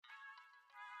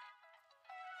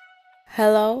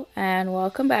Hello and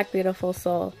welcome back, beautiful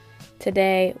soul.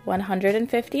 Today,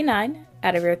 159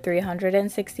 out of your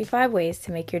 365 ways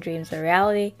to make your dreams a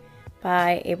reality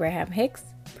by Abraham Hicks,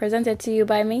 presented to you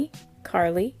by me,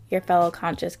 Carly, your fellow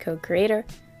conscious co-creator.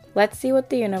 Let's see what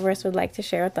the universe would like to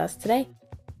share with us today.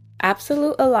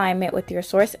 Absolute alignment with your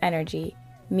source energy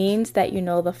means that you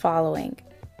know the following.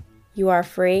 You are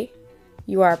free,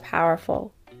 you are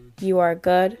powerful, you are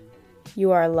good,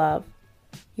 you are love,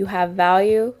 you have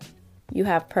value, you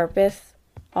have purpose,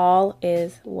 all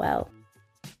is well.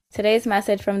 Today's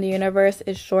message from the universe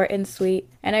is short and sweet,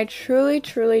 and I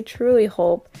truly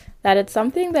hope that it's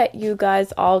something that you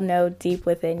guys all know deep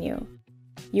within you.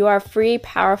 You are free,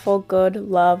 powerful, good,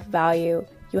 love, value.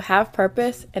 You have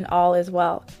purpose, and all is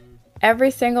well.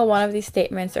 Every single one of these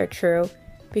statements are true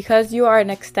because you are an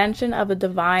extension of the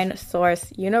divine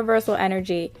source, universal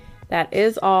energy that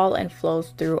is all and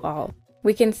flows through all.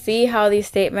 We can see how these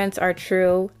statements are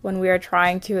true when we are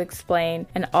trying to explain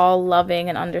an all-loving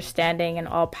and understanding and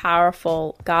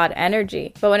all-powerful God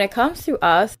energy. But when it comes to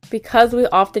us, because we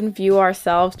often view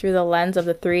ourselves through the lens of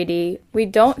the 3D, we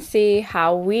don't see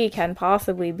how we can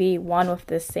possibly be one with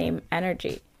this same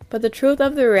energy. But the truth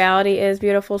of the reality is,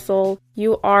 beautiful soul,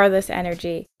 you are this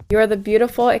energy. You are the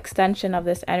beautiful extension of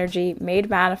this energy made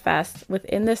manifest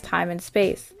within this time and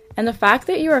space. And the fact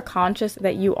that you are conscious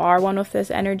that you are one with this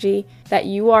energy, that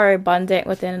you are abundant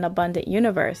within an abundant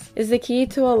universe, is the key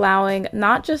to allowing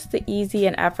not just the easy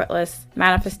and effortless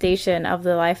manifestation of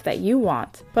the life that you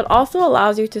want, but also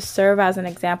allows you to serve as an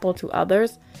example to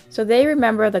others so they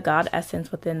remember the God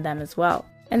essence within them as well.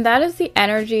 And that is the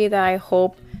energy that I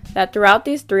hope that throughout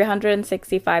these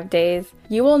 365 days,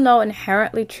 you will know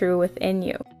inherently true within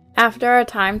you. After our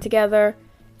time together,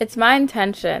 it's my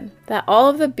intention that all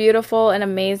of the beautiful and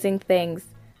amazing things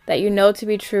that you know to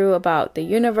be true about the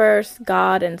universe,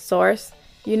 God, and Source,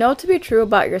 you know to be true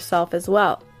about yourself as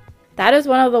well. That is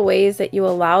one of the ways that you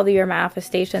allow your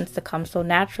manifestations to come so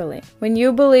naturally. When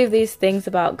you believe these things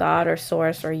about God or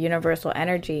Source or universal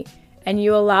energy, and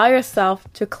you allow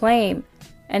yourself to claim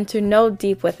and to know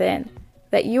deep within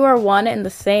that you are one and the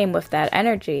same with that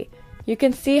energy, you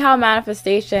can see how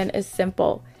manifestation is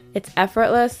simple, it's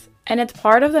effortless, and it's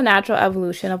part of the natural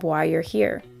evolution of why you're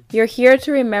here. You're here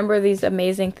to remember these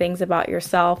amazing things about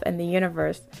yourself and the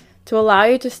universe, to allow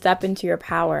you to step into your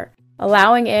power,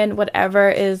 allowing in whatever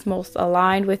is most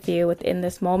aligned with you within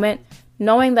this moment,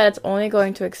 knowing that it's only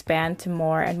going to expand to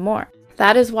more and more.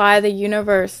 That is why the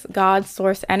universe, God's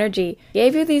source energy,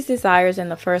 gave you these desires in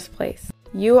the first place.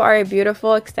 You are a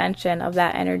beautiful extension of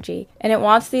that energy, and it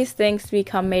wants these things to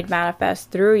become made manifest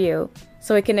through you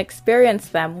so it can experience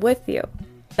them with you.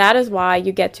 That is why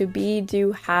you get to be,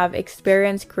 do, have,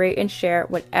 experience, create, and share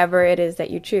whatever it is that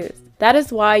you choose. That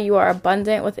is why you are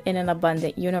abundant within an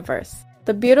abundant universe.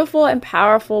 The beautiful and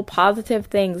powerful positive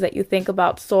things that you think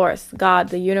about Source, God,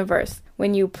 the universe,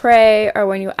 when you pray or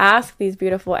when you ask these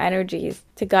beautiful energies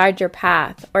to guide your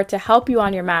path or to help you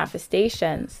on your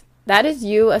manifestations, that is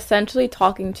you essentially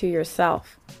talking to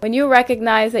yourself. When you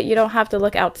recognize that you don't have to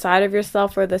look outside of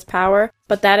yourself for this power,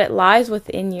 but that it lies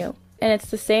within you. And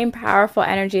it's the same powerful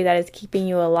energy that is keeping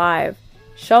you alive,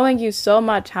 showing you so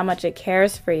much how much it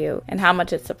cares for you and how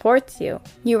much it supports you.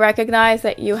 You recognize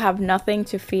that you have nothing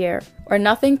to fear or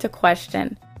nothing to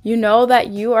question. You know that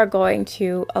you are going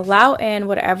to allow in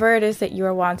whatever it is that you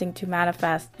are wanting to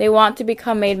manifest. They want to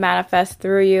become made manifest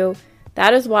through you.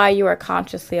 That is why you are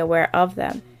consciously aware of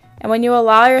them. And when you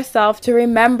allow yourself to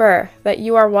remember that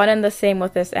you are one and the same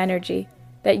with this energy,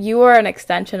 that you are an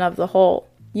extension of the whole,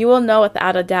 you will know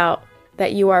without a doubt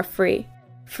that you are free.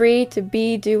 Free to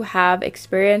be, do, have,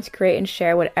 experience, create, and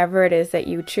share whatever it is that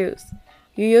you choose.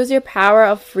 You use your power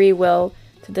of free will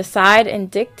to decide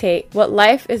and dictate what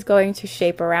life is going to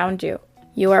shape around you.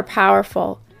 You are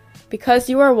powerful because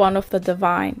you are one with the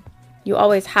divine. You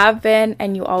always have been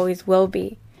and you always will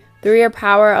be. Through your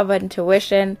power of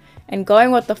intuition and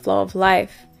going with the flow of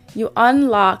life, you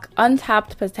unlock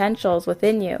untapped potentials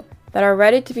within you that are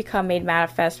ready to become made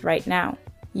manifest right now.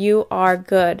 You are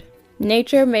good.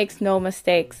 Nature makes no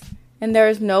mistakes, and there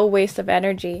is no waste of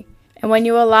energy. And when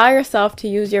you allow yourself to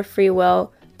use your free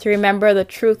will to remember the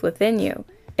truth within you,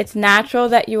 it's natural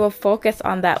that you will focus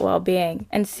on that well-being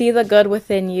and see the good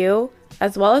within you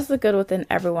as well as the good within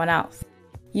everyone else.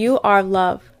 You are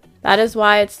love. That is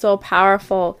why it's so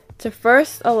powerful to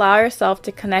first allow yourself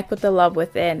to connect with the love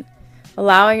within,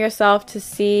 allowing yourself to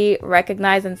see,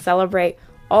 recognize, and celebrate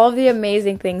all of the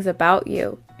amazing things about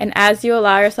you. And as you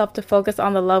allow yourself to focus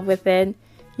on the love within,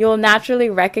 you will naturally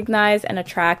recognize and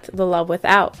attract the love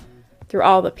without through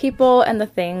all the people and the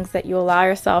things that you allow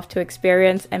yourself to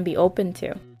experience and be open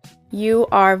to. You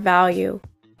are value.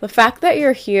 The fact that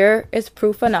you're here is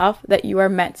proof enough that you are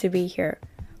meant to be here.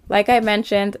 Like I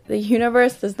mentioned, the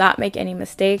universe does not make any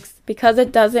mistakes because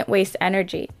it doesn't waste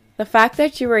energy. The fact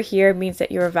that you are here means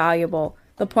that you are valuable.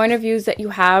 The point of views that you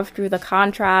have through the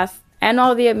contrast and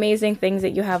all the amazing things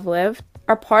that you have lived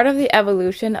are part of the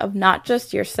evolution of not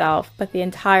just yourself, but the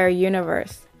entire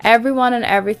universe. Everyone and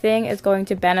everything is going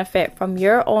to benefit from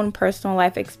your own personal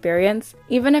life experience,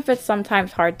 even if it's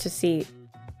sometimes hard to see.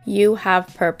 You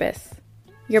have purpose.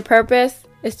 Your purpose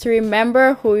is to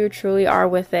remember who you truly are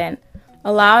within,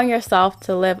 allowing yourself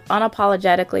to live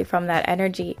unapologetically from that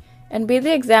energy and be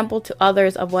the example to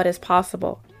others of what is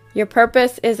possible. Your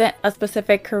purpose isn't a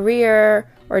specific career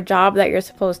or job that you're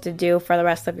supposed to do for the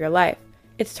rest of your life.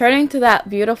 It's turning to that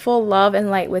beautiful love and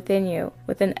light within you,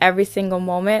 within every single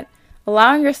moment,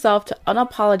 allowing yourself to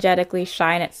unapologetically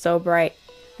shine it so bright,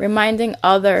 reminding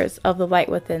others of the light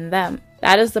within them.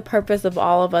 That is the purpose of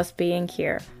all of us being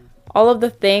here. All of the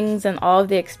things and all of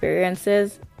the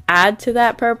experiences add to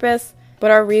that purpose,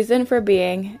 but our reason for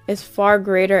being is far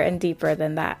greater and deeper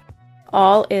than that.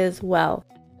 All is well.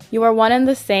 You are one and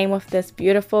the same with this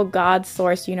beautiful God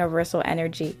source universal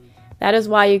energy. That is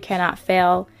why you cannot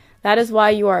fail. That is why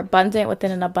you are abundant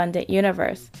within an abundant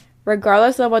universe.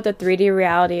 Regardless of what the 3D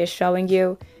reality is showing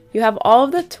you, you have all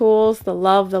of the tools, the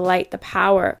love, the light, the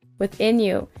power within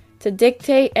you to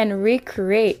dictate and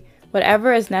recreate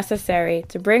whatever is necessary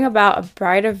to bring about a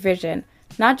brighter vision,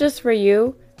 not just for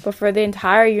you, but for the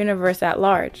entire universe at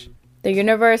large. The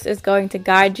universe is going to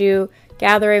guide you,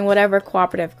 gathering whatever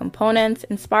cooperative components,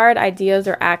 inspired ideas,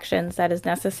 or actions that is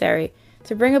necessary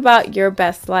to bring about your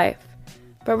best life.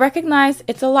 But recognize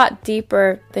it's a lot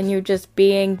deeper than you just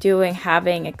being, doing,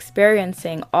 having,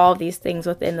 experiencing all these things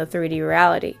within the 3D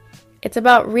reality. It's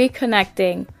about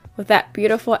reconnecting with that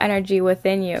beautiful energy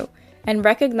within you and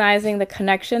recognizing the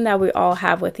connection that we all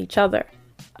have with each other.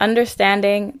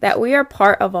 Understanding that we are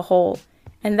part of a whole,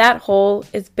 and that whole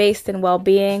is based in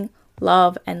well-being,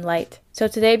 love, and light. So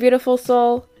today, beautiful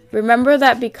soul, remember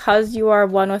that because you are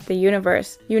one with the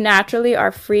universe, you naturally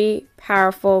are free,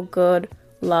 powerful, good,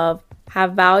 love,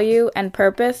 have value and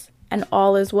purpose, and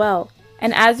all is well.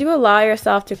 And as you allow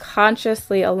yourself to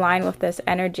consciously align with this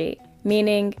energy,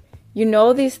 meaning you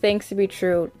know these things to be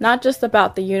true, not just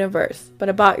about the universe, but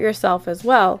about yourself as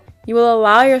well, you will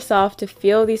allow yourself to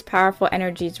feel these powerful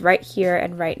energies right here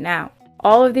and right now.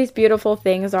 All of these beautiful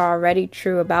things are already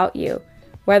true about you,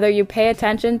 whether you pay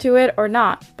attention to it or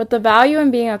not. But the value in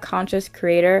being a conscious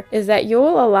creator is that you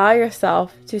will allow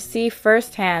yourself to see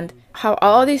firsthand how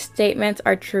all of these statements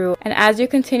are true. And as you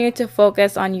continue to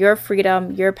focus on your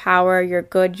freedom, your power, your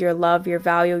good, your love, your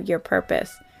value, your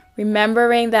purpose,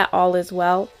 remembering that all is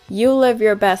well, you live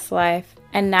your best life,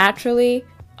 and naturally,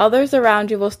 others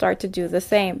around you will start to do the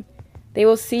same. They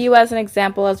will see you as an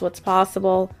example as what's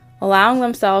possible, allowing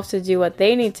themselves to do what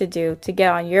they need to do to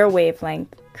get on your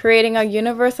wavelength, creating a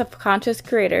universe of conscious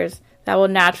creators that will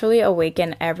naturally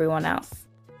awaken everyone else.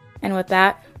 And with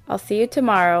that, I'll see you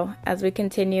tomorrow as we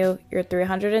continue your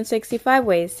 365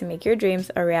 ways to make your dreams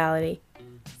a reality.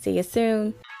 See you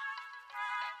soon.